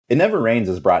It Never Rains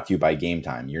is brought to you by Game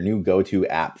Time, your new go-to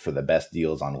app for the best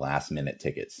deals on last-minute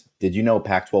tickets. Did you know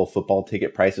Pac-12 football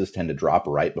ticket prices tend to drop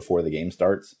right before the game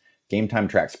starts? Game Time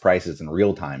tracks prices in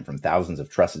real time from thousands of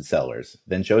trusted sellers,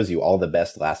 then shows you all the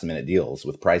best last-minute deals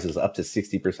with prices up to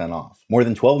 60% off. More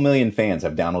than 12 million fans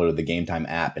have downloaded the Game Time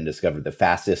app and discovered the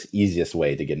fastest, easiest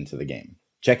way to get into the game.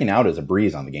 Checking out is a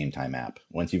breeze on the Game Time app.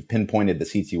 Once you've pinpointed the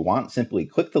seats you want, simply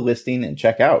click the listing and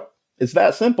check out. It's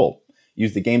that simple.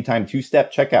 Use the Game Time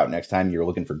two-step checkout next time you're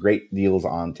looking for great deals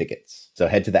on tickets. So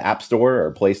head to the App Store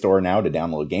or Play Store now to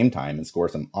download Game Time and score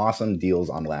some awesome deals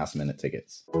on last-minute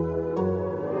tickets.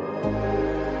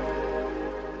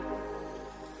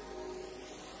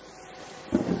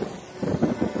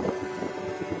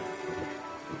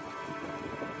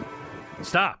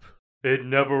 Stop. It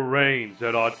never rains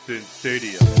at Autzen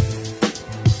Stadium.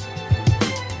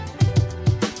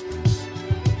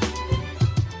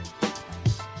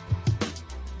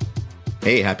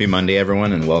 Hey, happy Monday,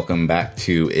 everyone, and welcome back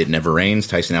to It Never Rains.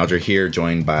 Tyson Alger here,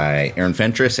 joined by Aaron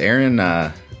Fentress. Aaron,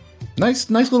 nice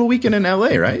little weekend in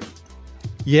LA, right?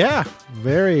 Yeah,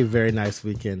 very, very nice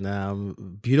weekend.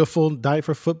 Beautiful day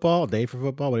for football,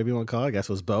 whatever you want to call it. I guess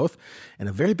it was both. And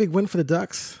a very big win for the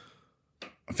Ducks.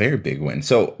 A very big win.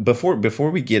 So before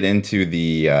we get into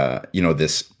the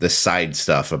this side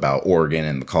stuff about Oregon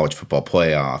and the college football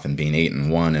playoff and being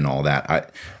 8-1 and all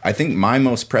that, I think my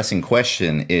most pressing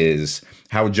question is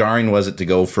how jarring was it to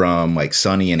go from like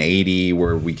sunny and 80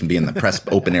 where we can be in the press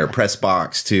open air press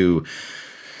box to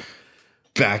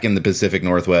back in the Pacific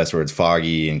Northwest where it's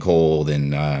foggy and cold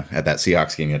and at that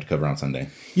Seahawks game you had to cover on Sunday.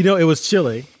 You know, it was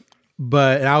chilly.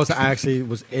 But I actually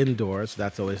was indoors, so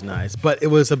that's always nice. But it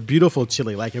was a beautiful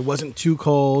chilly. Like, it wasn't too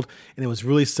cold, and it was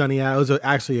really sunny out. It was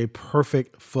actually a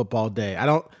perfect football day.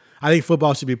 I think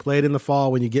football should be played in the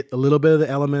fall when you get a little bit of the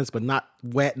elements, but not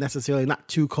wet necessarily, not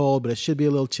too cold, but it should be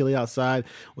a little chilly outside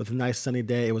with a nice sunny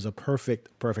day. It was a perfect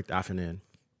afternoon.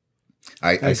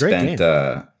 I spent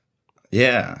I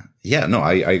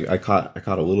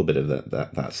caught a little bit of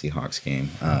that Seahawks game.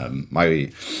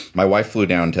 My wife flew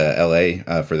down to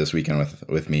LA for this weekend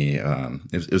with me.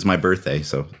 It was my birthday,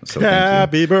 so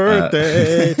happy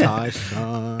birthday,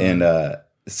 Tyson. And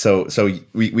so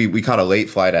we caught a late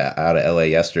flight out of LA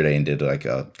yesterday and did like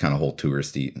a kind of whole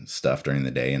touristy stuff during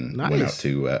the day and went out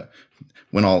to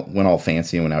went all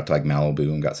fancy and went out to like Malibu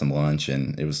and got some lunch,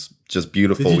 and it was just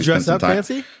beautiful. Did you dress up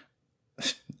fancy?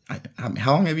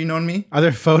 How long have you known me? Are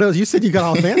there photos? You said you got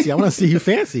all fancy. I want to see you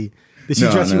fancy. Did she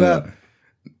dress you up?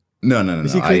 No. Did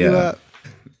she clean you up?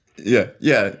 Yeah.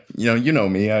 You know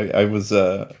me. I was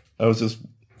just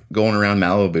going around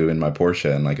Malibu in my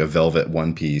Porsche in like a velvet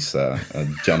one piece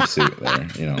jumpsuit there.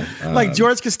 Like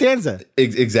George Costanza.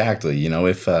 Exactly.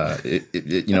 If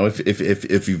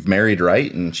you've married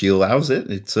right and she allows it,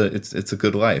 it's a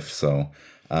good life. So.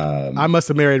 I must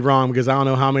have married wrong because I don't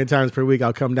know how many times per week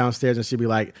I'll come downstairs and she'll be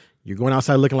like, "You're going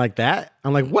outside looking like that?"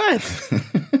 I'm like, "What?"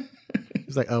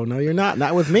 She's like, "Oh no, you're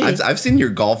not with me." I've seen your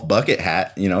golf bucket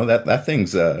hat. That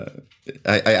thing's. I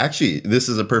actually, this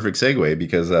is a perfect segue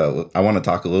because I want to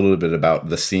talk a little bit about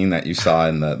the scene that you saw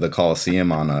in the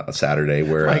Coliseum on a Saturday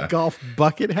where my golf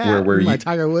bucket hat, my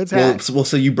Tiger Woods hat. Well,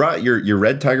 so you brought your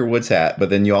red Tiger Woods hat, but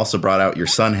then you also brought out your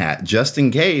sun hat just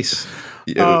in case.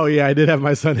 Oh yeah, I did have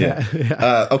my sun hat.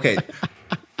 Yeah. Okay,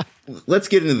 let's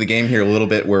get into the game here a little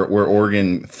bit, where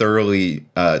Oregon thoroughly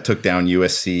took down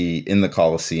USC in the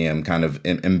Coliseum, kind of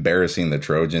embarrassing the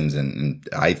Trojans, and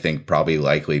I think probably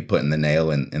likely putting the nail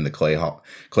in the Clay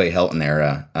Helton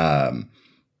era.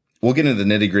 We'll get into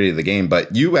the nitty gritty of the game,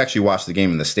 but you actually watched the game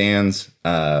in the stands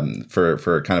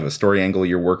for kind of a story angle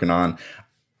you're working on.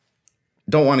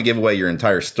 Don't want to give away your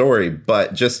entire story,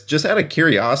 but just out of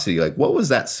curiosity, like what was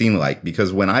that scene like?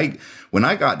 Because when I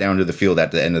got down to the field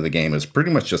at the end of the game, it was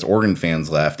pretty much just Oregon fans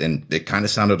left, and it kind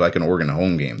of sounded like an Oregon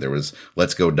home game. There was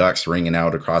 "Let's Go Ducks" ringing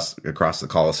out across the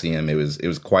Coliseum. It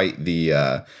was quite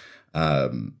the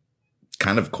kind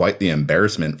of quite the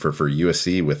embarrassment for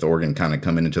USC, with Oregon kind of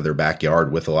coming into their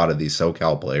backyard with a lot of these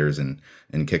SoCal players and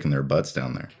kicking their butts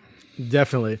down there.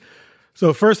 Definitely.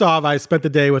 So first off, I spent the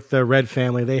day with the Red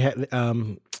family. They had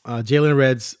Jalen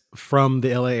Red's from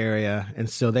the LA area, and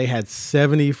so they had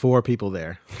 74 people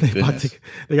there.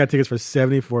 They got tickets for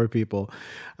 74 people.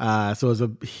 So it was a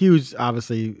huge,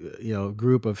 obviously,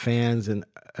 group of fans and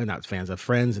not fans, of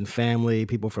friends and family,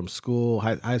 people from school,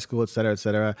 high school, et cetera, et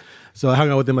cetera. So I hung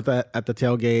out with them at the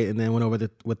tailgate, and then went over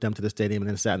with them to the stadium, and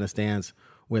then sat in the stands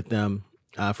with them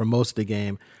for most of the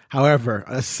game. However,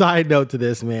 a side note to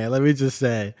this, man, let me just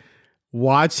say,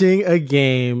 watching a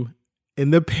game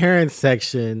in the parent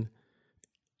section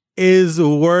is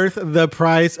worth the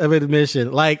price of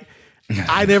admission. Like,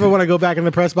 I never want to go back in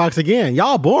the press box again.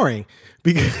 Y'all boring.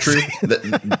 Because True.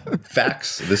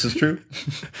 Facts. This is true.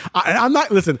 I'm not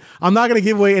going to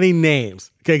give away any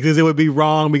names, okay? Because it would be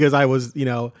wrong because I was,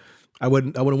 I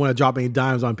wouldn't want to drop any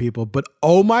dimes on people. But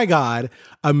oh my God,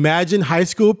 imagine high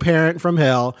school parent from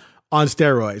hell on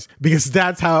steroids, because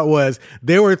that's how it was.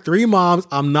 There were 3 moms.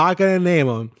 I'm not going to name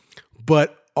them,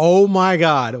 but oh my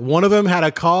God, one of them had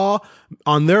a call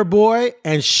on their boy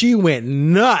and she went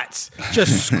nuts,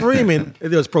 just screaming.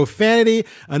 There was profanity.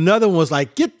 Another one was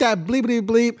like, get that bleepity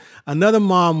bleep. Another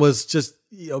mom was just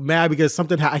mad because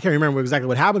something, I can't remember exactly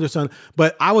what happened to her son,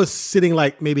 but I was sitting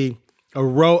like maybe a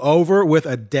row over with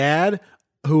a dad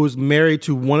who was married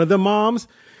to one of the moms.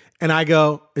 And I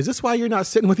go, is this why you're not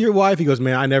sitting with your wife? He goes,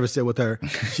 man, I never sit with her.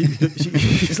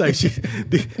 She's like,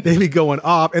 they be going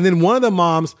off. And then one of the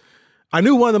moms, I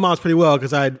knew one of the moms pretty well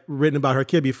because I had written about her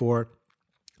kid before.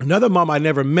 Another mom I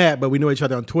never met, but we knew each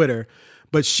other on Twitter.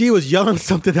 But she was yelling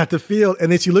something at the field,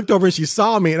 and then she looked over and she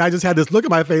saw me, and I just had this look at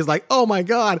my face like, oh my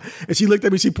God. And she looked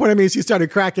at me, she pointed at me, and she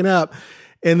started cracking up.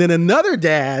 And then another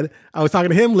dad, I was talking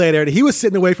to him later, and he was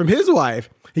sitting away from his wife.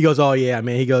 He goes, oh yeah,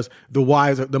 man. He goes,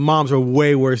 the moms are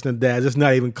way worse than dads. It's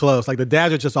not even close. Like the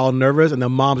dads are just all nervous, and the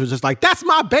moms are just like, that's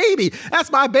my baby.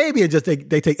 That's my baby. And just they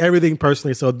take everything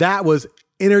personally. So that was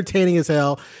entertaining as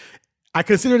hell. I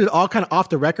considered it all kind of off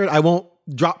the record. I won't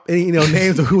drop any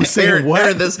names of who was saying what.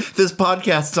 Aaron, this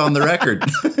podcast's on the record.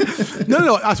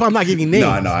 No. That's why I'm not giving names.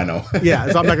 No, I know. Yeah,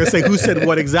 so I'm not going to say who said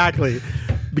what exactly,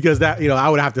 because that I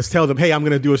would have to tell them, hey, I'm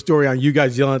going to do a story on you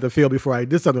guys yelling at the field before I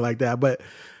did something like that. But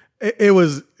it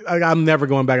was, I'm never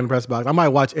going back in the press box. I might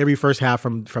watch every first half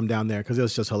from down there because it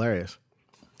was just hilarious.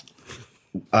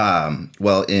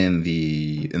 Well, in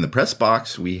the press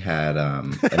box, we had a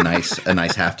nice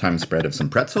halftime spread of some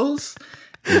pretzels,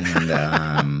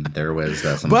 and there was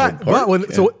some pulled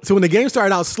pork. So when the game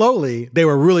started out slowly, they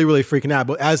were really, really freaking out.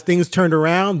 But as things turned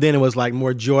around, then it was like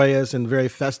more joyous and very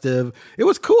festive. It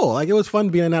was cool. Like it was fun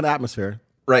being in that atmosphere.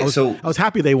 Right. I was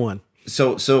happy they won.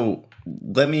 So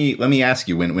let me ask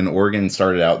you, when Oregon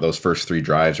started out those first 3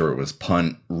 drives where it was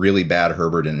punt, really bad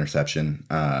Herbert interception,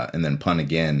 and then punt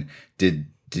again, did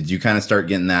you kind of start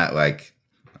getting that like,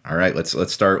 all right,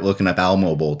 let's start looking up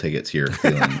Alamo Bowl tickets here?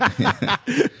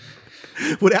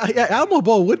 Alamo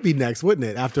Bowl would be next, wouldn't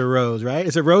it? After Rose, right?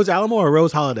 Is it Rose Alamo or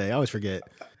Rose Holiday? I always forget.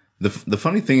 The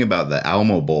funny thing about the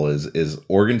Alamo Bowl is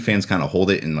Oregon fans kind of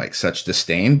hold it in like such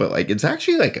disdain, but like it's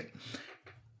actually like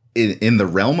in the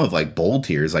realm of like bowl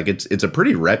tiers, like it's a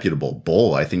pretty reputable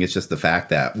bowl. I think it's just the fact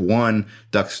that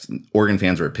Oregon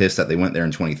fans were pissed that they went there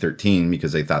in 2013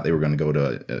 because they thought they were going to go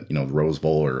to Rose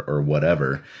Bowl or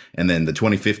whatever. And then the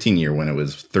 2015 year when it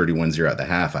was 31-0 at the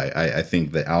half, I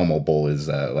think the Alamo Bowl is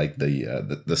like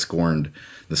the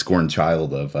scorned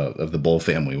child of the bowl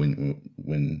family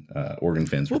when Oregon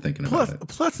fans were thinking about it.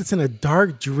 Plus, it's in a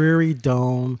dark, dreary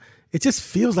dome. It just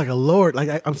feels like a lower.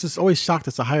 Like I'm just always shocked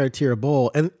it's a higher tier bowl.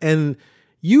 And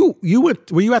you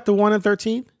went. Were you at the one in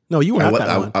 13? No, you weren't at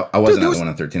that one. I wasn't at the one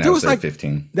in 13. I was there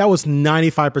 15. That was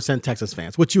 95% Texas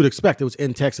fans, which you would expect. It was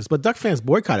in Texas, but Duck fans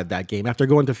boycotted that game after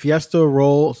going to Fiesta,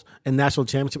 Rolls, and National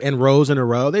Championship and Rose in a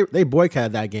row. They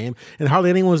boycotted that game, and hardly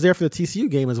anyone was there for the TCU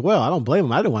game as well. I don't blame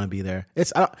them. I didn't want to be there.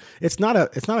 It's not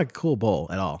a cool bowl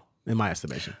at all, in my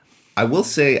estimation. I will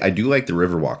say I do like the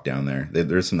Riverwalk down there.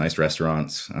 There's some nice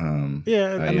restaurants. I mean,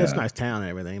 it's a nice town and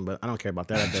everything, but I don't care about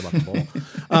that. I care about the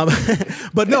bowl.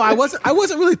 But no, I wasn't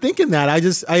really thinking that.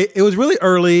 It was really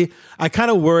early. I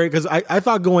kind of worried because I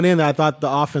thought going in, I thought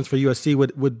the offense for USC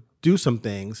would do some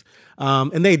things.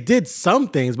 And they did some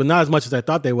things, but not as much as I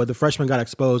thought they would. The freshman got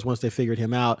exposed once they figured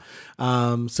him out.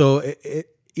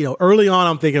 Early on,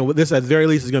 I'm thinking this at the very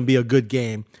least is going to be a good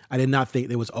game. I did not think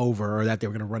it was over or that they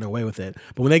were going to run away with it.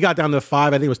 But when they got down to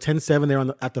 5, I think it was 10-7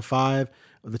 there at the 5,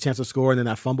 the chance to score, and then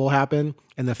that fumble happened.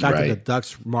 And the fact that the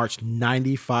Ducks marched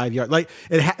 95 yards.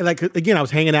 Again, I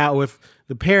was hanging out with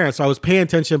the parents, so I was paying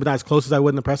attention, but not as close as I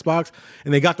would in the press box.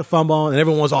 And they got the fumble, and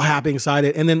everyone was all happy,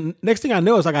 excited. And then next thing I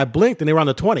know, it's like I blinked, and they were on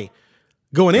the 20.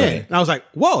 Going in. Right. And I was like,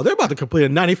 whoa, they're about to complete a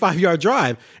 95-yard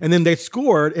drive. And then they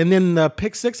scored, and then the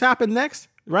pick 6 happened next.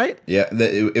 Right? Yeah,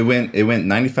 it went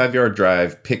 95-yard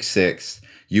drive, pick 6.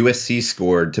 USC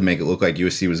scored to make it look like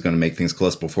USC was going to make things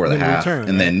close before the half,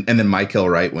 and then Michael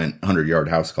Wright went 100-yard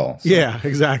house call. So, yeah,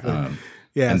 exactly.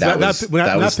 And so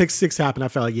that pick 6 happened, I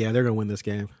felt like they're going to win this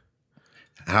game.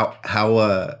 I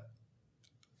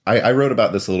wrote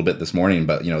about this a little bit this morning,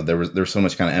 but there was so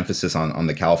much kind of emphasis on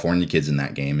the California kids in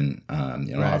that game,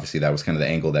 and obviously that was kind of the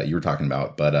angle that you were talking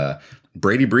about. But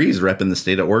Brady Breeze repping the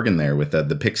state of Oregon there with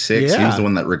the pick six. Yeah. He was the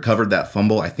one that recovered that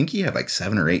fumble. I think he had like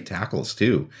 7 or 8 tackles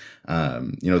too.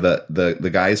 The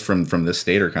guys from this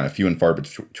state are kind of few and far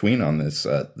between on this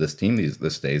team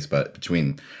this days, but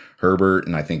between Herbert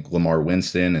and I think Lamar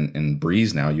Winston and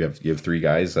Breeze, now you have 3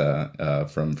 guys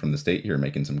from the state here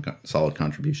making some solid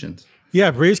contributions.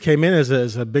 Yeah, Breeze came in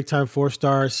as a big time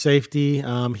 4-star safety.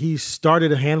 He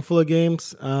started a handful of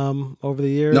games over the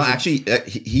years. No, actually,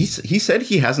 he said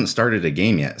he hasn't started a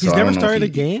game yet. So He's never started a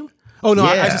game? Oh, no,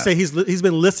 Yeah. I should say he's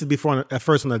been listed before at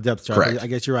first on the depth chart. Correct. I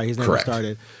guess you're right. He's never Correct.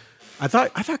 started. I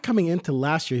thought coming into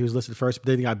last year he was listed first, but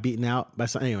then he got beaten out by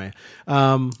some. Anyway,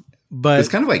 but it's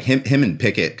kind of like him and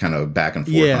Pickett kind of back and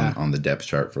forth Yeah. on the depth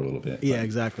chart for a little bit. yeah,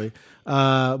 exactly.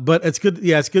 But it's good.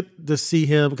 Yeah, it's good to see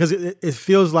him because it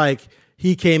feels like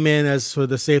he came in as sort of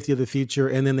the safety of the future,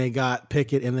 and then they got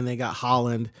Pickett, and then they got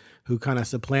Holland, who kind of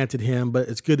supplanted him. But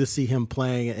it's good to see him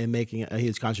playing and making a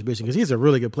huge contribution because he's a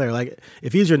really good player. Like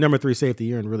if he's your number 3 safety,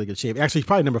 you're in really good shape. Actually, he's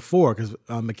probably number 4 because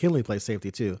McKinley plays safety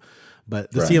too.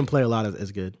 But to see him play a lot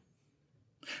is good.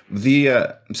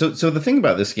 So the thing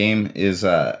about this game is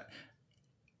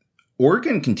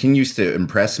Oregon continues to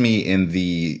impress me in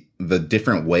the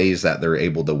different ways that they're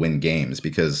able to win games,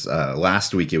 because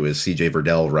last week it was CJ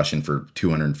Verdell rushing for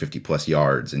 250 plus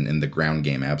yards and in the ground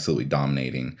game absolutely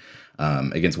dominating.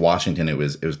 Against Washington, it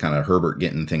was kind of Herbert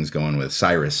getting things going with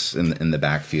Cyrus in the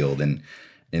backfield, and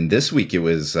this week it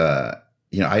was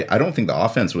I don't think the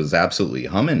offense was absolutely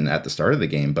humming at the start of the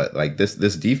game, but like this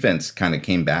defense kind of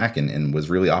came back and was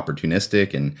really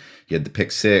opportunistic. And you had the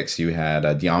pick six, you had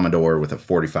Diamador with a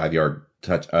 45-yard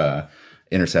touch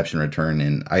interception return.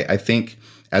 And I think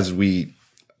the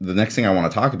next thing I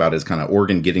want to talk about is kind of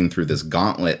Oregon getting through this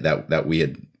gauntlet that we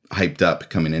had hyped up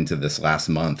coming into this last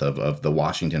month of the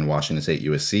Washington State,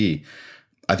 USC.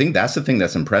 I think that's the thing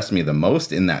that's impressed me the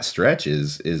most in that stretch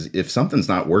is if something's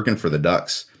not working for the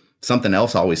Ducks, something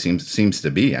else always seems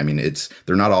to be. I mean,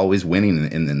 they're not always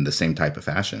winning in the same type of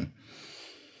fashion.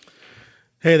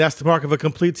 Hey, that's the mark of a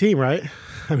complete team, right?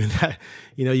 I mean,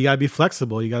 you got to be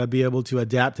flexible. You got to be able to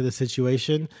adapt to the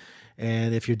situation.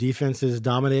 And if your defense is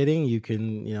dominating, you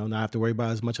can, not have to worry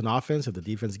about as much on offense. If the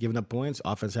defense is giving up points,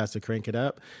 offense has to crank it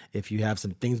up. If you have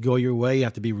some things go your way, you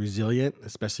have to be resilient,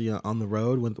 especially on the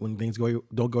road when things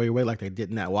don't go your way, like they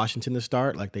didn't at Washington to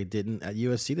start, like they didn't at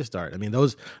USC to start. I mean,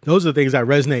 those are the things that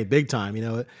resonate big time,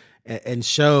 and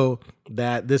show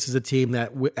that this is a team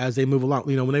that as they move along,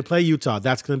 when they play Utah,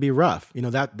 that's going to be rough.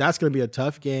 That's going to be a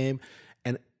tough game.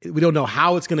 And we don't know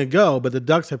how it's going to go, but the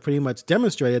Ducks have pretty much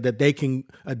demonstrated that they can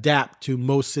adapt to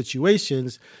most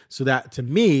situations. So that, to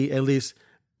me, at least,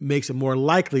 makes it more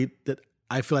likely that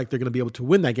I feel like they're going to be able to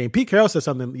win that game. Pete Carroll said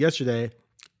something yesterday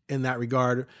in that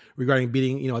regard regarding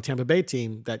beating, a Tampa Bay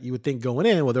team that you would think going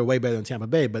in, well, they're way better than Tampa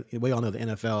Bay, but we all know the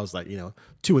NFL is like,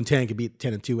 2-10 could beat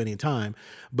 10-2 any time.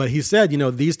 But he said,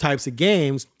 these types of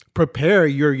games prepare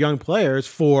your young players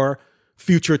for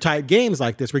future type games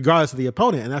like this, regardless of the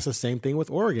opponent. And that's the same thing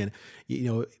with Oregon.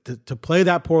 To play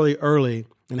that poorly early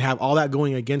and have all that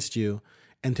going against you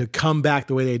and to come back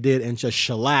the way they did and just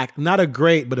shellac, not a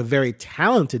great, but a very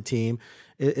talented team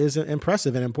is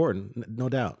impressive and important, no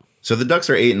doubt. So the Ducks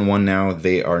are 8-1 now.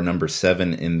 They are number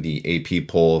 7 in the AP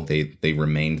poll. They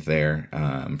remained there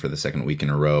for the second week in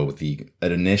a row. The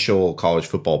initial college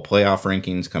football playoff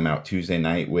rankings come out Tuesday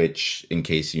night, which, in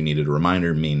case you needed a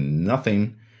reminder, mean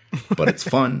nothing. But it's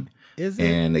fun. Is it?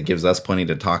 And it gives us plenty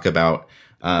to talk about.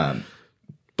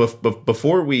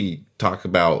 Before we talk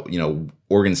about,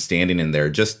 Oregon standing in there,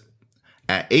 just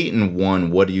at 8-1,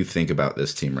 what do you think about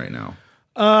this team right now?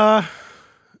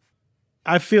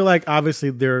 I feel like obviously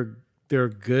they're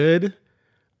good.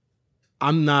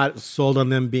 I'm not sold on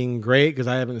them being great because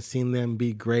I haven't seen them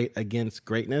be great against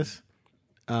greatness.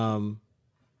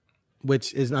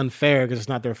 Which is unfair because it's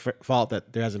not their fault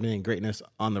that there hasn't been any greatness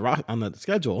on the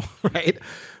schedule, right?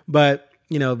 But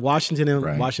Washington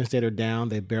and Washington State are down;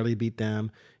 they barely beat them.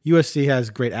 USC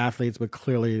has great athletes, but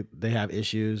clearly they have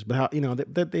issues. But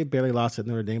they barely lost at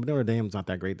Notre Dame, but Notre Dame's not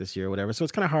that great this year, or whatever. So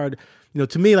it's kind of hard,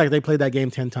 to me. Like they played that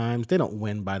game 10 times, they don't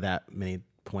win by that many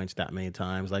points that many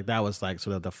times. Like that was like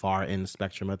sort of the far end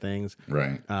spectrum of things,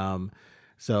 Right.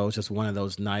 So it's just one of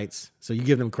those nights. So you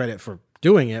give them credit for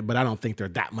doing it, but I don't think they're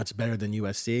that much better than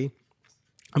USC.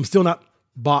 I'm still not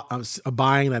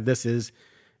buying that this is,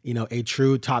 a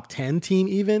true top 10 team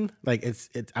even. Like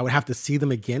I would have to see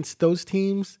them against those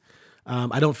teams.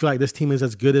 I don't feel like this team is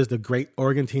as good as the great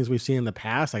Oregon teams we've seen in the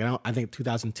past. Like I think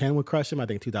 2010 would crush them. I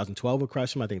think 2012 would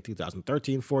crush them. I think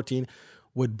 2013, 14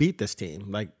 would beat this team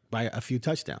like by a few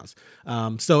touchdowns.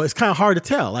 So it's kind of hard to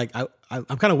tell. Like I'm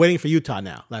kind of waiting for Utah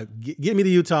now. Like get me to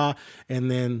Utah,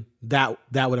 and then that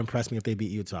would impress me if they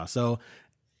beat Utah. So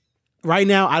right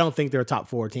now, I don't think they're a top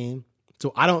 4 team.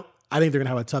 So I think they're gonna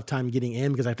have a tough time getting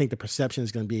in because I think the perception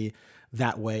is gonna be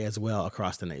that way as well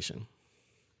across the nation.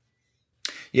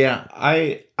 Yeah,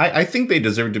 I think they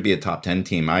deserve to be a top 10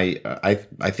 team. I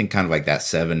think kind of like that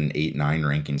 7, 8, 9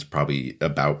 rankings probably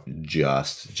about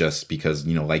just because,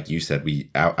 you know, like you said, we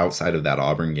outside of that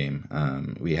Auburn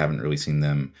game, we haven't really seen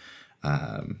them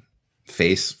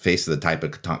face the type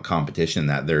of competition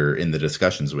that they're in the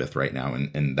discussions with right now,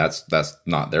 and that's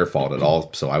not their fault at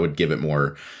all. So I would give it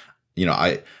more, you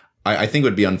know, I think it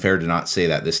would be unfair to not say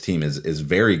that this team is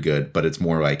very good, but it's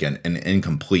more like an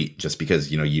incomplete just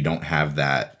because, you know, you don't have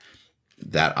that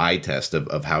eye test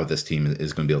of how this team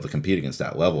is going to be able to compete against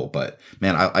that level. But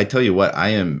man, I tell you what,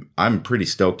 I'm pretty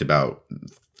stoked about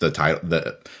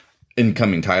the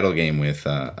incoming title game with,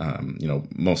 you know,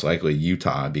 most likely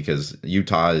Utah, because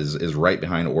Utah is right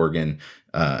behind Oregon.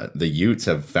 The Utes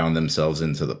have found themselves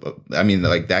into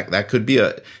like that could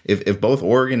be if both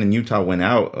Oregon and Utah win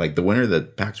out, like the winner of the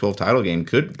Pac-12 title game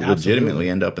could legitimately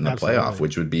end up in the playoff,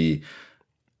 which would be,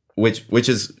 which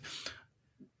is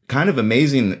kind of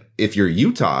amazing if you're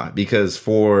Utah, because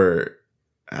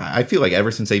I feel like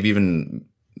ever since they've even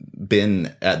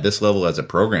been at this level as a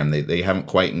program, they haven't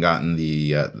quite gotten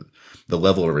the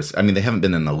level of, I mean, they haven't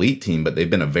been an elite team, but they've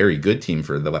been a very good team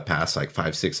for the past like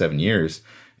 5, 6, 7 years.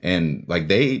 And like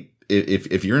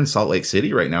if you're in Salt Lake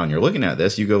City right now and you're looking at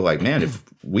this, you go like, man, if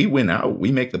we win out,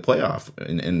 we make the playoff,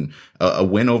 and a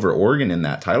win over Oregon in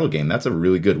that title game, that's a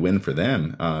really good win for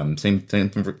them. Same thing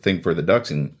for the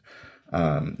Ducks in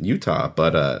Utah,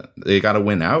 but they got to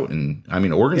win out, and I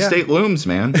mean Oregon State looms,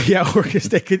 man. Yeah, Oregon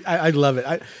State. I love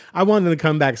it. I wanted them to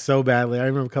come back so badly. I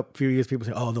remember a few years people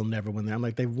say, "Oh, they'll never win there." I'm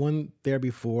like, they've won there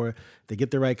before. They get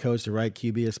the right coach, the right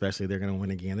QB, especially, they're going to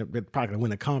win again. They're probably going to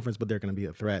win a conference, but they're going to be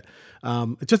a threat.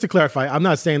 Just to clarify, I'm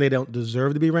not saying they don't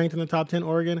deserve to be ranked in the top 10.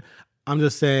 Oregon. I'm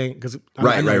just saying because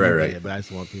right. But I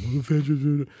just want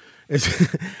people.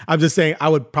 I'm just saying I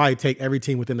would probably take every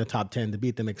team within the top 10 to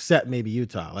beat them, except maybe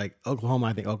Utah. Like Oklahoma,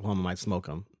 I think Oklahoma might smoke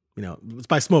them. You know,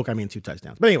 by smoke I mean 2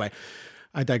 touchdowns. But anyway,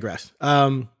 I digress.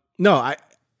 That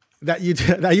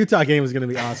Utah game is going to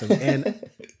be awesome,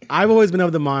 and I've always been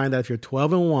of the mind that if you're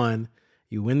 12-1,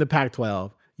 you win the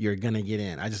Pac-12, you're going to get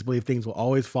in. I just believe things will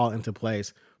always fall into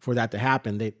place for that to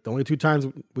happen. The only 2 times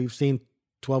we've seen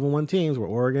 12-1 teams were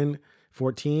Oregon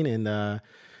 14 and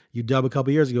UW a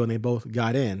couple years ago, and they both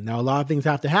got in. Now, a lot of things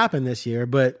have to happen this year,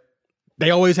 but they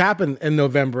always happen in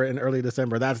November and early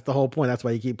December. That's the whole point. That's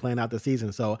why you keep playing out the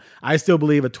season. So I still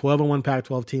believe a 12-1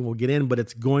 Pac-12 team will get in, but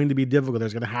it's going to be difficult.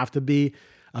 There's going to have to be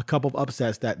a couple of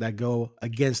upsets that go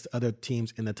against other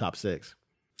teams in the top 6.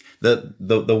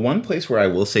 The one place where I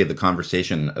will say the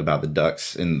conversation about the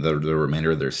Ducks in the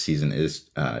remainder of their season is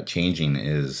changing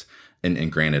is,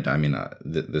 and granted, I mean,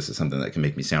 this is something that can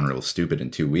make me sound real stupid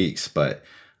in 2 weeks, but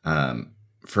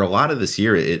for a lot of this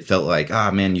year, it felt like,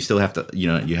 man, you still have to, you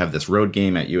know, you have this road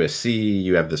game at USC,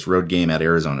 you have this road game at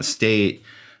Arizona State.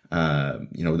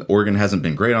 You know, Oregon hasn't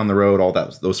been great on the road, all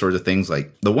those sorts of things.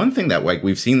 Like the one thing that like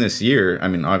we've seen this year, I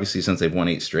mean, obviously since they've won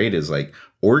 8 straight, is like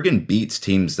Oregon beats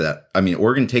teams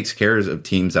Oregon takes care of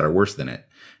teams that are worse than it.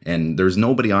 And there's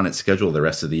nobody on its schedule the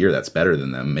rest of the year that's better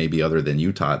than them, maybe other than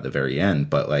Utah at the very end.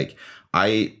 But like,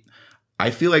 I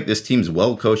feel like this team's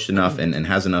well coached enough and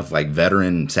has enough like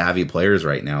veteran savvy players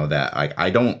right now that I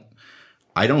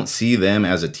don't see them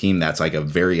as a team that's like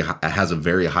has a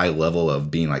very high level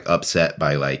of being like upset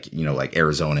by like, you know, like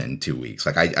Arizona in 2 weeks.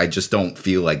 Like I just don't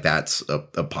feel like that's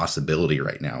a possibility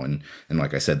right now. And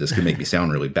like I said, this could make me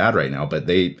sound really bad right now, but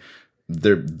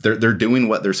they're doing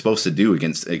what they're supposed to do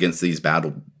against these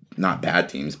not bad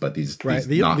teams, but these not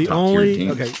top tier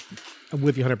teams. Okay, I'm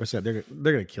with you 100%.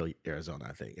 They're going to kill Arizona.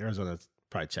 I think Arizona's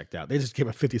probably checked out. They just gave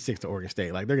a 56 to Oregon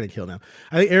State. Like they're going to kill them.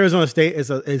 I think Arizona State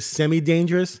is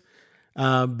semi-dangerous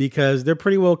because they're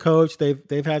pretty well coached.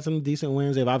 They've had some decent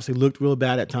wins. They've obviously looked real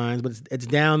bad at times, but it's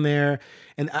down there.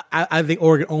 And I think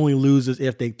Oregon only loses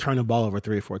if they turn the ball over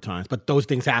 3 or 4 times. But those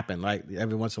things happen. Like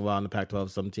every once in a while in the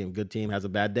Pac-12, good team has a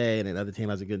bad day and another team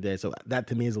has a good day. So that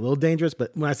to me is a little dangerous.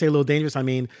 But when I say a little dangerous, I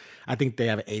mean I think they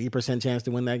have an 80% chance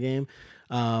to win that game.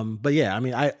 But yeah, I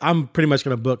mean, I'm pretty much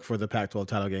going to book for the Pac-12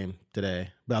 title game today,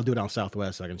 but I'll do it on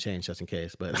Southwest so I can change just in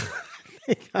case. But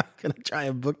I think I'm going to try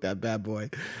and book that bad boy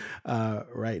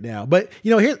right now. But,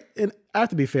 you know, and I have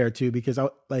to be fair too, because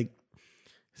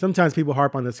sometimes people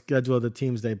harp on the schedule of the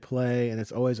teams they play, and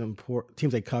it's always important,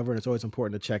 teams they cover, and it's always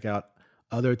important to check out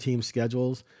other teams'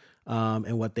 schedules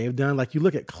and what they've done. Like you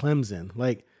look at Clemson,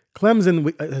 like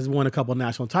Clemson has won a couple of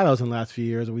national titles in the last few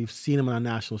years, and we've seen them on a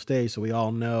national stage, so we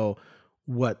all know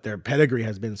what their pedigree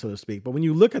has been, so to speak. But when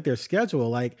you look at their schedule,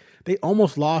 like they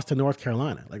almost lost to North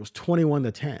Carolina. Like it was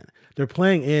 21-10. They're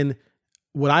playing in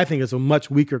what I think is a much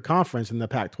weaker conference in the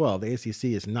Pac-12. The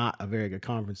ACC is not a very good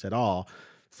conference at all.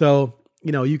 So,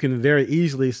 you can very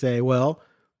easily say, well,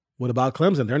 what about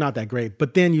Clemson? They're not that great.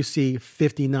 But then you see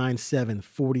 59-7,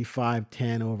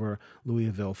 45-10 over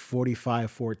Louisville,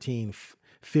 45-14,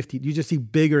 50. You just see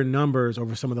bigger numbers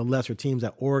over some of the lesser teams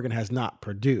that Oregon has not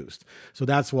produced. So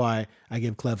that's why I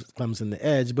give Clemson the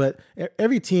edge. But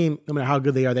every team, no matter how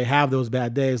good they are, they have those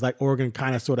bad days like Oregon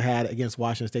kind of sort of had against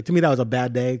Washington State. To me, that was a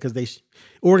bad day because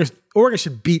Oregon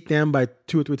should beat them by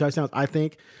 2 or 3 touchdowns, I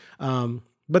think.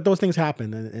 But those things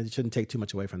happen, and it shouldn't take too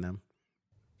much away from them.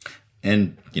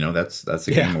 And that's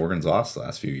the game Oregon's lost the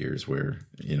last few years, where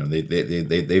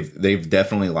they've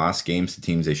definitely lost games to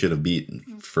teams they should have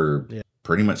beaten for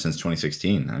pretty much since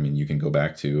 2016. I mean, you can go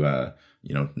back to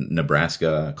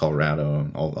Nebraska,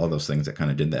 Colorado, all those things that kind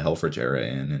of did the Helfrich era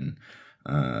in, and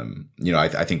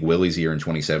I think Willie's year in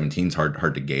 2017 is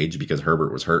hard to gauge because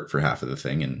Herbert was hurt for half of the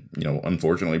thing, and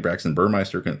unfortunately Braxton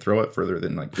Burmeister couldn't throw it further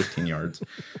than like 15 yards.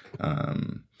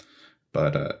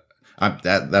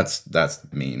 That's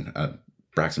mean.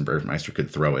 Braxton Burmeister could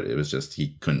throw it. It was just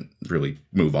he couldn't really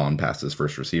move on past his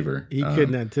first receiver. He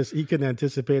couldn't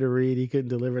anticipate a read. He couldn't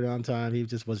deliver it on time. He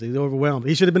was overwhelmed.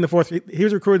 He should have been the fourth. He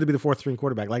was recruited to be the fourth string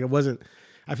quarterback. Like it wasn't.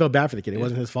 I felt bad for the kid. It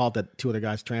wasn't his fault that 2 other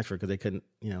guys transferred because they couldn't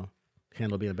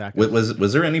handle being a backup.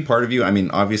 Was there any part of you? I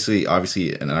mean, obviously,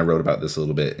 and I wrote about this a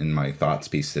little bit in my thoughts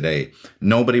piece today.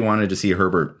 Nobody wanted to see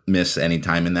Herbert miss any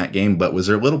time in that game, but was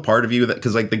there a little part of you that,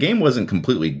 because like the game wasn't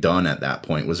completely done at that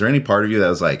point, was there any part of you that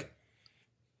was like,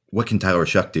 what can Tyler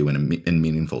Shuck do in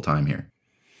meaningful time here?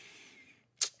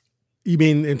 You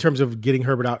mean in terms of getting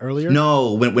Herbert out earlier?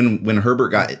 No, when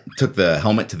Herbert took the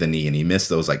helmet to the knee and he missed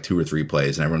those like 2 or 3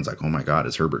 plays, and everyone's like, "Oh my God,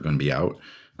 is Herbert going to be out?"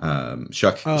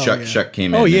 Shuck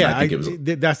came in. Oh yeah, I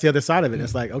think that's the other side of it.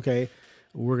 It's like, okay,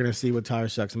 we're going to see what Tyler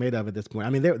Shuck's made of at this point. I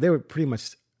mean, they were pretty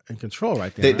much in control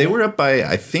right there. They were up by,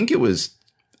 I think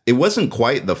it wasn't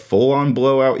quite the full on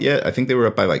blowout yet. I think they were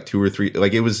up by like 2 or 3.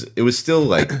 Like it was still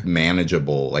like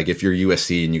manageable. Like if you're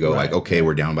USC and you go like, okay,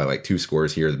 we're down by like 2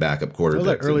 scores here, the backup quarter. It was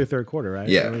like early third quarter, right?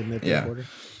 Yeah, early mid-third quarter.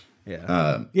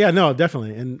 Yeah. No,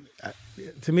 definitely. And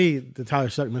to me, the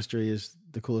Tyler Shuck mystery is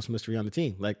the coolest mystery on the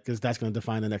team. Like, because that's going to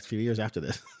define the next few years after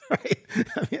this, right?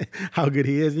 I mean, how good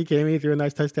he is. He came in, threw a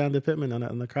nice touchdown to Pittman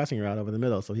on the crossing route over the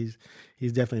middle. So he's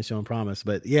definitely showing promise.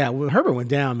 But yeah, when Herbert went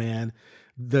down, man,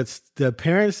 the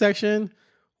parent section,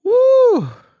 woo,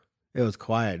 it was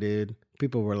quiet, dude.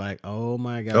 People were like, "Oh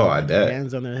my God!" Oh, I bet.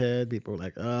 Hands on their head. People were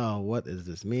like, "Oh, what does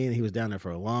this mean?" He was down there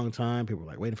for a long time. People were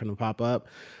like waiting for him to pop up.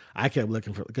 I kept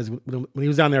looking for, because when he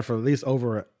was down there for at least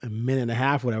over a minute and a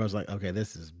half, whatever, I was like, "Okay,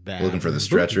 this is bad." Looking for the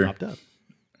stretcher. Popped up.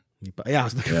 I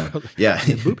was looking for.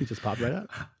 Boopy just popped right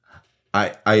up.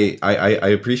 I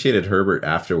appreciated Herbert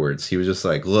afterwards. He was just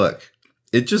like, "Look,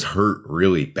 it just hurt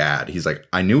really bad." He's like,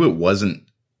 I knew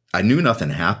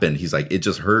nothing happened. He's like, it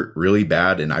just hurt really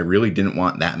bad, and I really didn't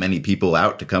want that many people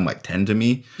out to come like tend to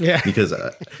me. Yeah, because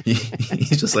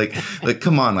he's just like,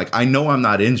 come on, like I know I'm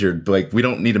not injured, but like we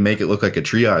don't need to make it look like a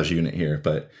triage unit here.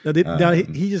 But now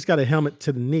he just got a helmet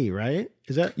to the knee, right?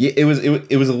 Is that? Yeah, it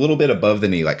was a little bit above the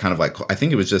knee, like kind of like, I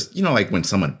think it was just like when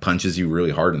someone punches you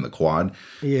really hard in the quad.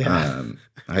 Yeah,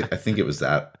 I think it was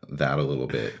that a little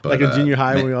bit, but, like in junior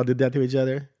high when we all did that to each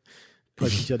other.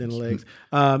 Punch each other in the legs.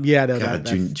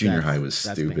 Junior high was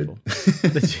stupid.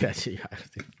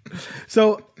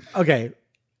 So, okay.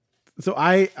 So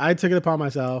I took it upon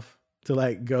myself to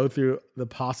like go through the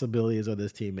possibilities of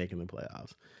this team making the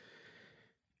playoffs.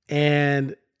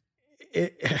 And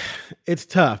it's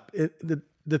tough.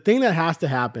 The thing that has to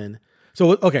happen.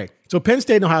 So Penn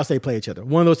State and Ohio State play each other.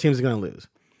 One of those teams is going to lose.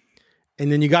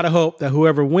 And then you got to hope that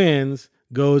whoever wins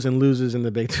goes and loses in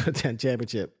the Big Ten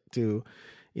championship to,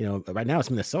 right now it's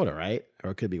Minnesota, right?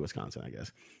 Or it could be Wisconsin, I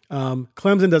guess.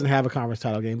 Clemson doesn't have a conference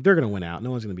title game. They're going to win out.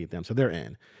 No one's going to beat them. So they're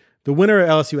in. The winner of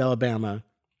LSU, Alabama,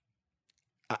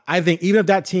 I think even if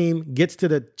that team gets to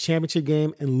the championship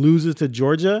game and loses to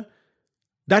Georgia,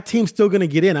 that team's still going to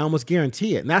get in. I almost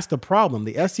guarantee it. And that's the problem.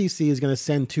 The SEC is going to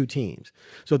send 2 teams.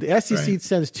 So if the SEC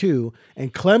sends 2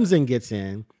 and Clemson gets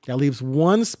in, that leaves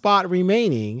 1 spot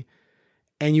remaining,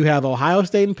 and you have Ohio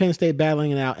State and Penn State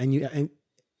battling it out, and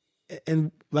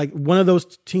like one of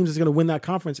those teams is going to win that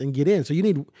conference and get in. So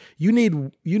you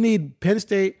need Penn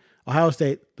State, Ohio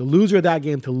State, the loser of that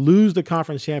game, to lose the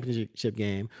conference championship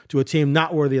game to a team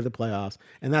not worthy of the playoffs.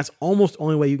 And that's almost the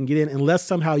only way you can get in, unless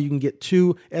somehow you can get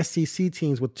 2 SEC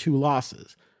teams with 2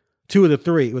 losses. 2 of the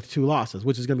 3 with 2 losses,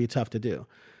 which is going to be tough to do.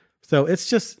 So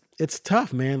it's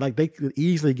tough, man. Like they could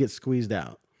easily get squeezed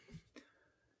out.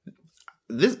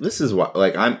 This is why,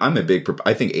 like, I'm a big.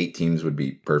 I think 8 teams would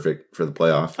be perfect for the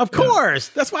playoff. Of course,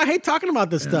 that's why I hate talking about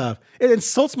this stuff. It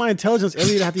insults my intelligence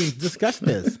every day to have to discuss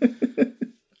this.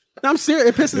 No, I'm serious.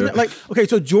 It pisses me. Like, okay,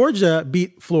 so Georgia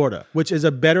beat Florida, which is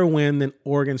a better win than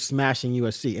Oregon smashing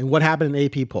USC. And what happened in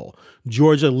AP poll?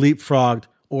 Georgia leapfrogged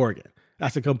Oregon.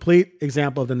 That's a complete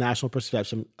example of the national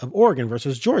perception of Oregon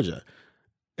versus Georgia.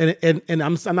 And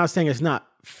I'm not saying it's not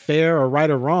fair or right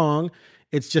or wrong.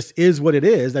 It's just is what it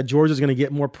is, that Georgia's going to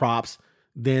get more props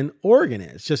than Oregon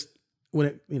is. Just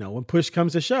when when push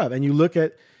comes to shove, and you look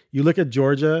at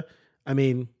Georgia. I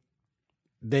mean,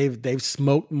 they've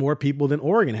smoked more people than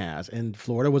Oregon has, and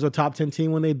Florida was a top 10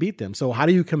 team when they beat them. So how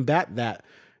do you combat that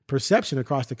perception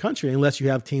across the country unless you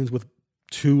have teams with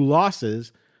 2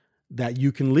 losses that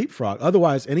you can leapfrog?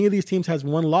 Otherwise, any of these teams has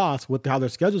 1 loss with how their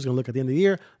schedule is going to look at the end of the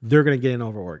year, they're going to get in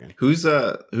over Oregon. Who's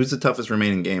the toughest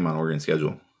remaining game on Oregon's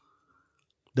schedule?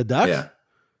 The Ducks? Yeah.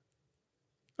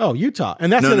 Oh, Utah.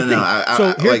 And that's the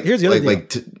other thing. Here's the other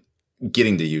deal.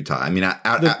 Getting to Utah. I mean,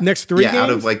 the next 3 games? out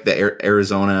of like the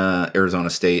Arizona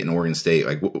State and Oregon State.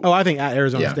 Like, I think at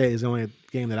Arizona State is the only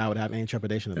game that I would have any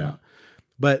trepidation about. Yeah.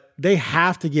 But they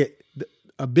have to get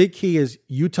a big key is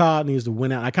Utah needs to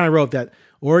win out. I kind of wrote that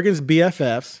Oregon's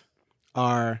BFFs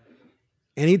are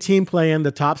any team playing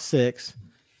the top 6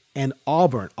 and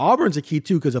Auburn. Auburn's a key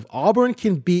too, because if Auburn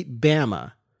can beat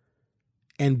Bama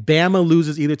and Bama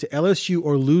loses either to LSU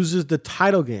or loses the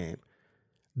title game,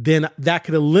 then that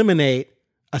could eliminate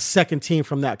a second team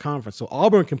from that conference. So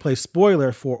Auburn can play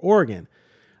spoiler for Oregon.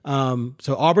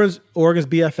 So Oregon's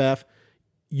BFF.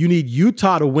 You need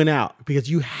Utah to win out because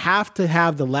you have to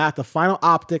have the final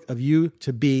optic of you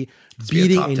to be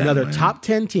beating another top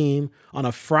 10 team on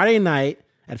a Friday night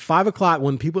at 5:00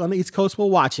 when people on the East Coast will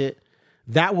watch it.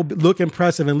 That will look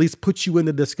impressive and at least put you in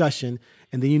the discussion.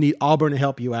 And then you need Auburn to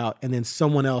help you out, and then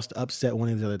someone else to upset one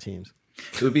of these other teams.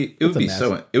 It would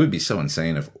be so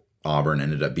insane if Auburn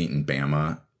ended up beating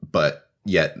Bama, but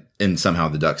somehow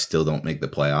the Ducks still don't make the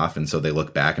playoff, and so they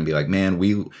look back and be like, "Man,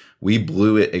 we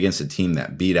blew it against a team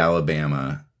that beat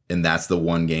Alabama, and that's the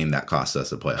one game that cost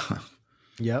us a playoff."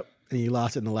 Yep, and you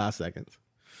lost it in the last seconds.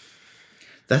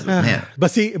 That's man.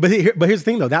 But here's the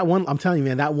thing though. That one, I'm telling you,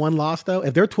 man, that one loss though.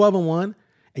 If they're 12-1.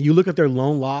 And you look at their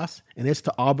lone loss, and it's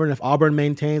to Auburn. If Auburn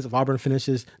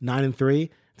finishes 9-3,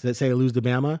 so let's say they lose to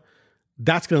Bama,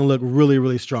 that's going to look really,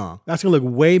 really strong. That's going to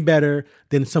look way better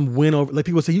than some win over. Like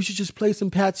people say, you should just play some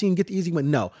Patsy and get the easy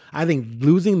win. No, I think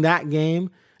losing that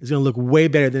game is going to look way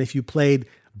better than if you played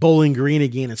Bowling Green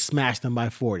again and smashed them by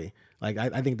 40. Like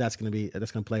I think that's going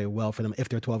to play well for them if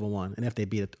they're 12-1 and if they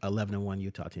beat an 11-1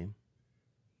 Utah team.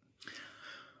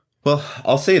 Well,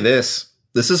 I'll say this.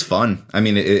 This is fun. I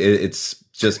mean, it's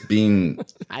just being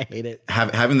I hate it.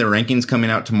 Having the rankings coming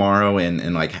out tomorrow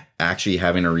and like actually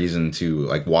having a reason to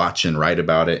like watch and write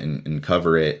about it and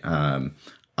cover it.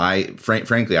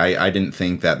 Frankly, I didn't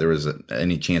think that there was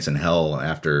any chance in hell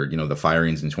after, the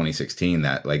firings in 2016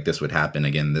 that like this would happen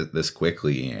again this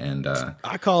quickly. And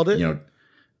I called it,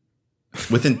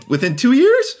 within 2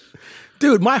 years.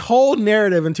 Dude, my whole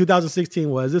narrative in 2016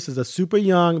 was this is a super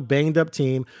young, banged up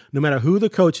team. No matter who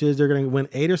the coach is, they're going to win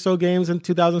 8 or so games in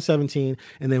 2017.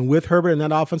 And then with Herbert and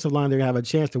that offensive line, they're going to have a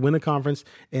chance to win the conference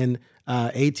in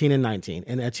 18 and 19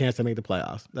 and a chance to make the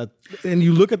playoffs. And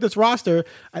you look at this roster,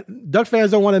 Duck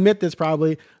fans don't want to admit this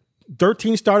probably.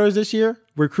 13 starters this year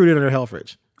recruited under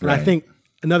Helfrich. And right. I think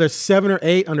another 7 or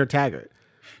 8 under Taggart.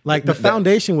 Like the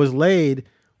foundation was laid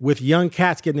with young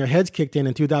cats getting their heads kicked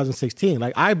in 2016.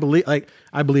 Like I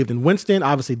believed in Winston.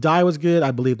 Obviously, Dye was good. I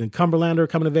believed in Cumberlander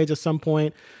coming of age at some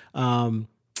point. The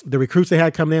recruits they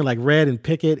had coming in, like Red and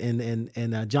Pickett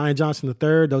and Johnny Johnson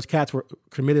III, those cats were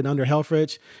committed under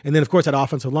Helfrich. And then, of course, that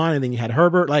offensive line. And then you had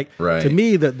Herbert. Like to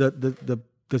me, the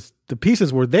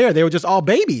pieces were there. They were just all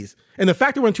babies. And the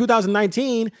fact that we're in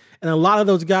 2019 and a lot of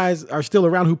those guys are still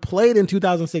around who played in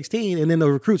 2016, and then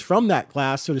the recruits from that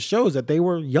class sort of shows that they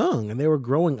were young and they were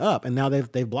growing up, and now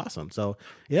they've blossomed. So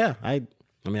yeah, I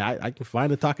can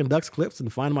find the Talking Ducks clips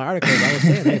and find my articles. I was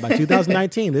saying, hey, by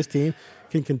 2019, this team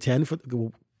can contend for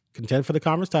the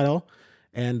conference title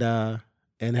and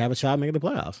have a shot at making the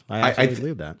playoffs. I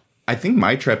believe that. I think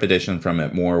my trepidation from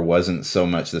it more wasn't so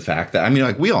much the fact that,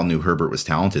 like we all knew Herbert was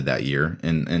talented that year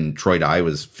and Troy Dye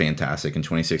was fantastic in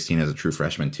 2016 as a true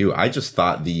freshman too. I just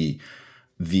thought the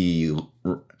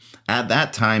at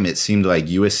that time, it seemed like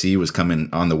USC was coming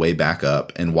on the way back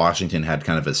up and Washington had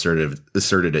kind of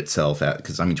asserted itself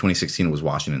because 2016 was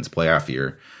Washington's playoff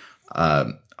year.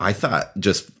 I thought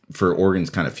just for Oregon's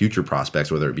kind of future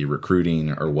prospects, whether it be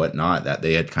recruiting or whatnot, that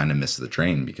they had kind of missed the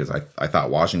train, because I thought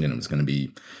Washington was going to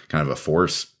be kind of a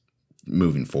force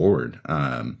moving forward.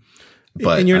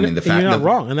 But and you're, I mean, the fact you're not that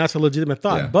wrong, and that's a legitimate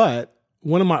thought. Yeah. But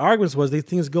one of my arguments was these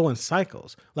things go in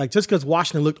cycles. Like, just because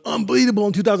Washington looked unbeatable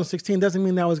in 2016 doesn't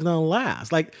mean that was going to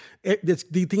last. Like, these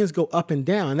things go up and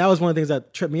down. And that was one of the things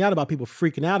that tripped me out about people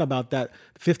freaking out about that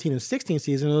 15 and 16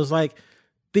 season. It was like,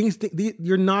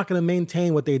 you're not going to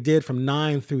maintain what they did from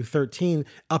 9 through 13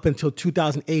 up until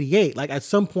 2088. Like, at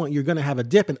some point, you're going to have a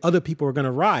dip and other people are going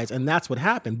to rise. And that's what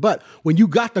happened. But when you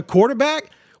got the quarterback,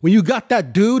 when you got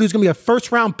that dude who's going to be a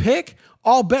first round pick,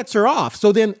 all bets are off.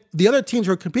 So then the other teams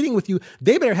who are competing with you,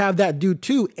 they better have that dude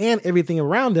too and everything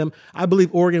around him. I believe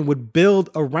Oregon would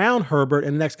build around Herbert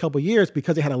in the next couple of years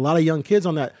because they had a lot of young kids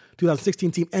on that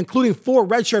 2016 team, including 4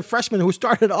 redshirt freshmen who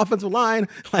started offensive line.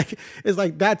 Like, it's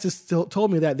like that just still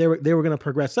told me that they were going to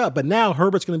progress up. But now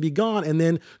Herbert's going to be gone. And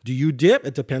then do you dip?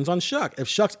 It depends on Shuck. If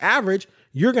Shuck's average,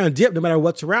 you're going to dip no matter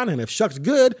what's around him. If Shuck's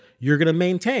good, you're going to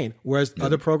maintain. Whereas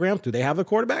other programs, do they have the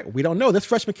quarterback? We don't know. This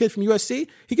freshman kid from USC,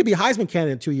 he could be a Heisman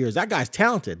candidate in 2 years. That guy's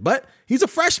talented, but he's a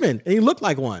freshman and he looked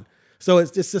like one. So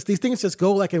it's just these things just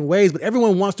go like in waves, but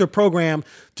everyone wants their program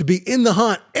to be in the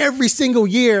hunt every single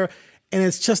year. And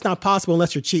it's just not possible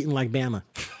unless you're cheating like Bama.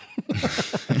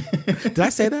 Did I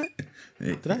say that?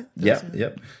 Did I?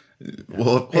 Yep.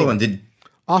 Well, hold on.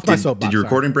 Off my soapbox. Did your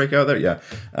recording break out there? Yeah.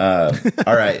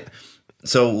 All right.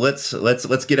 So let's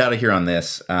get out of here on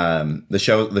this.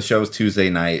 The show's Tuesday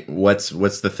night. What's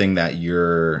the thing that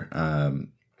you're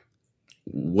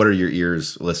what are your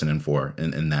ears listening for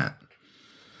in that?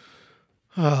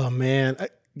 Oh man, I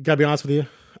gotta be honest with you.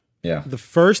 Yeah. The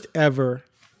first ever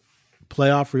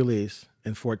playoff release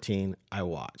in 14 I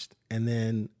watched, and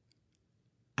then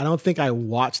I don't think I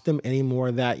watched them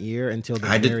anymore that year until the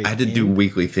very I did end. do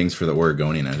weekly things for the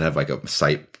Oregonian. I'd have like a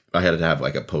site. I had to have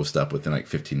like a post up within like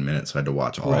 15 minutes. So I had to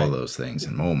watch all of those things.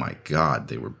 And oh my God,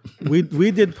 they were.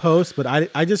 we did posts, but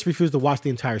I just refused to watch the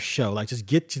entire show. Like, just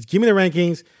give me the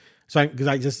rankings. So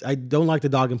because I don't like the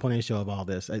dog and pony show of all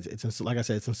this. It's like I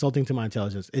said, it's insulting to my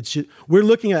intelligence. I'm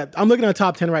looking at a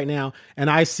top 10 right now, and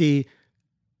I see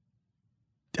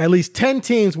at least 10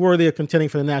 teams worthy of contending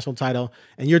for the national title,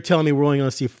 and you're telling me we're only going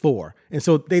to see 4. And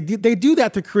so they do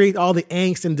that to create all the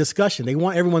angst and discussion. They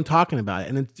want everyone talking about it.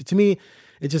 And to me,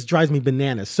 it just drives me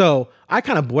bananas. So I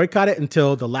kind of boycott it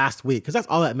until the last week, because that's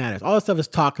all that matters. All that stuff is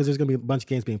talk, because there's going to be a bunch of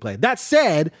games being played. That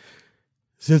said,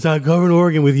 since I covered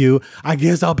Oregon with you, I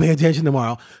guess I'll pay attention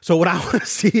tomorrow. So what I want to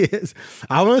see is,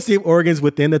 I want to see if Oregon's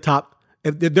within the top,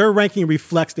 if their ranking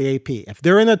reflects the AP. If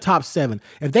they're in the top 7,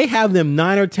 if they have them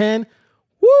 9 or 10,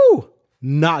 woo,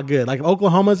 not good. Like, if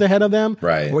Oklahoma's ahead of them,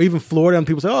 right? Or even Florida, and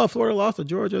people say, oh, Florida lost to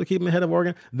Georgia to keep them ahead of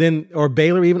Oregon, then, or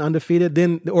Baylor even undefeated,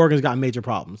 then Oregon's got major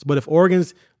problems. But if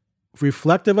Oregon's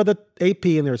reflective of the AP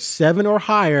and they're 7 or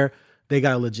higher, they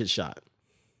got a legit shot.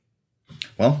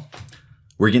 Well,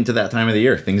 we're getting to that time of the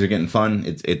year. Things are getting fun.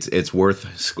 It's worth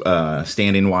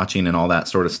standing, watching, and all that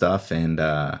sort of stuff. And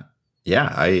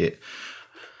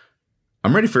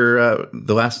I'm ready for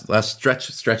the last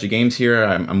stretch of games here.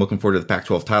 I'm looking forward to the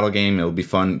Pac-12 title game. It'll be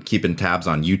fun keeping tabs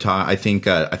on Utah. I think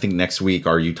next week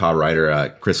our Utah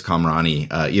writer Chris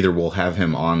Kamrani, either we'll have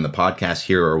him on the podcast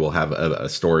here, or we'll have a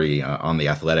story on The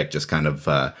Athletic, just kind of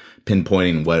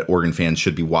pinpointing what Oregon fans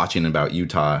should be watching about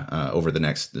Utah over the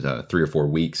next 3 or 4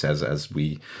 weeks as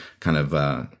we kind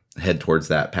of head towards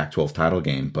that Pac-12 title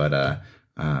game. But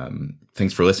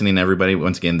thanks for listening, everybody.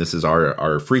 Once again, this is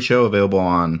our free show, available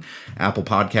on Apple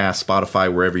Podcasts,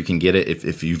 Spotify, wherever you can get it.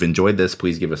 If you've enjoyed this,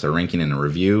 please give us a ranking and a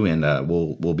review, and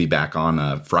we'll be back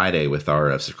on Friday with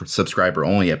our subscriber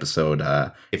only episode.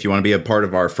 If you want to be a part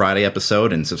of our Friday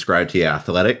episode and subscribe to The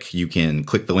Athletic, you can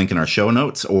click the link in our show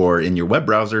notes, or in your web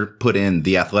browser, put in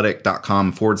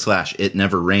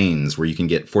theathletic.com/itneverrains, where you can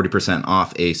get 40%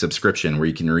 off a subscription, where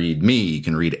you can read me, you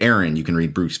can read Aaron, you can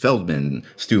read Bruce Feldman,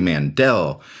 Stu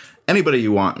Mandel, anybody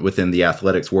you want within the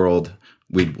athletics world.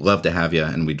 We'd love to have you,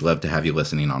 and we'd love to have you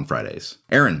listening on Fridays.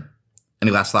 Aaron,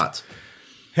 any last thoughts?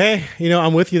 Hey,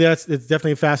 I'm with you. It's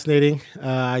definitely fascinating.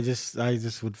 I just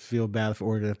would feel bad for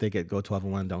Oregon if they go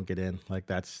 12-1 and don't get in. Like,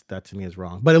 that to me is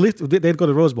wrong. But at least they'd go to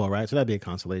the Rose Bowl, right? So that'd be a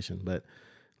consolation. But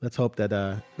let's hope that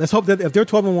if they're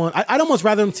 12-1, I'd almost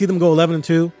rather see them go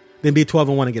 11-2 than be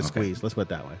 12-1 and get squeezed. Let's put it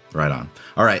that way. Right on.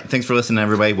 All right. Thanks for listening,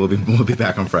 everybody. We'll be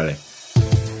back on Friday.